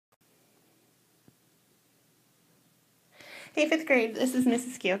Hey, 5th grade, this is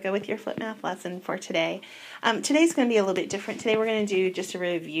Mrs. Kiyoko with your Flip Math lesson for today. Today's going to be a little bit different. Today we're going to do just a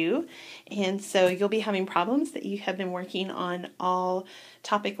review, and so you'll be having problems that you have been working on all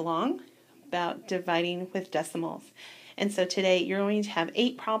topic long about dividing with decimals. And so today you're going to have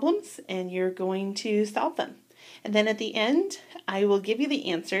 8 problems, and you're going to solve them. And then at the end, I will give you the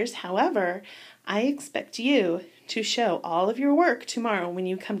answers. However, I expect you to show all of your work tomorrow when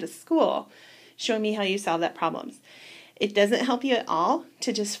you come to school, showing me how you solve that problems. It doesn't help you at all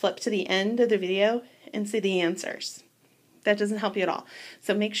to just flip to the end of the video and see the answers. That doesn't help you at all.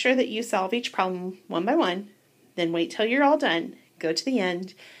 So make sure that you solve each problem one by one, then wait till you're all done, go to the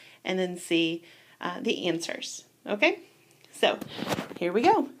end, and then see the answers. Okay? So here we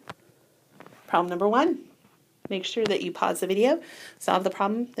go. Problem number 1. Make sure that you pause the video, solve the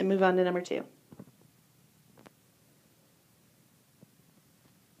problem, then move on to number 2.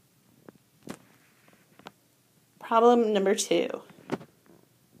 Problem number 2.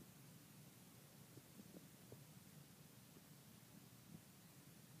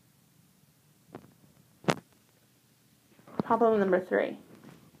 Problem number 3.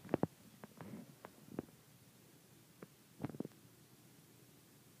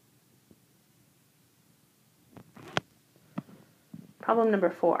 Problem number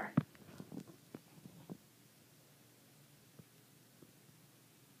 4.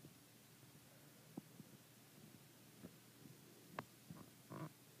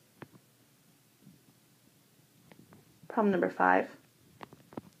 Problem number 5.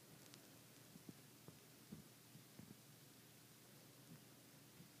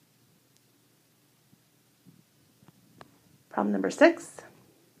 Problem number 6.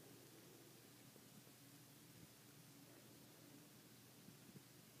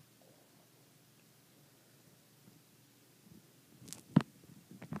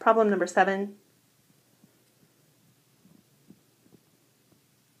 Problem number 7.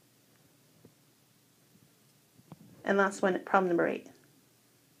 And last one, problem number 8.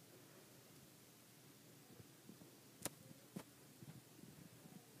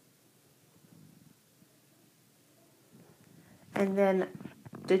 And then,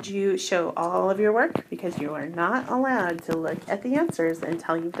 did you show all of your work? Because you are not allowed to look at the answers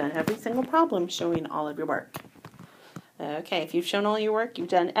until you've done every single problem showing all of your work. Okay, if you've shown all your work, you've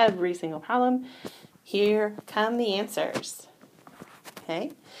done every single problem, here come the answers.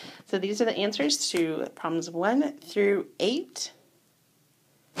 Okay, so these are the answers to problems 1 through 8.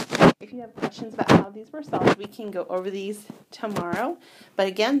 If you have questions about how these were solved, we can go over these tomorrow. But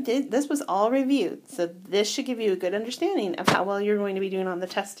again, this was all reviewed, so this should give you a good understanding of how well you're going to be doing on the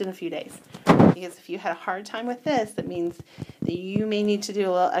test in a few days. Because if you had a hard time with this, that means that you may need to do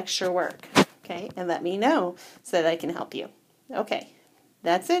a little extra work. Okay, and let me know so that I can help you. Okay,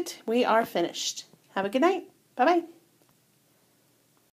 that's it. We are finished. Have a good night. Bye-bye.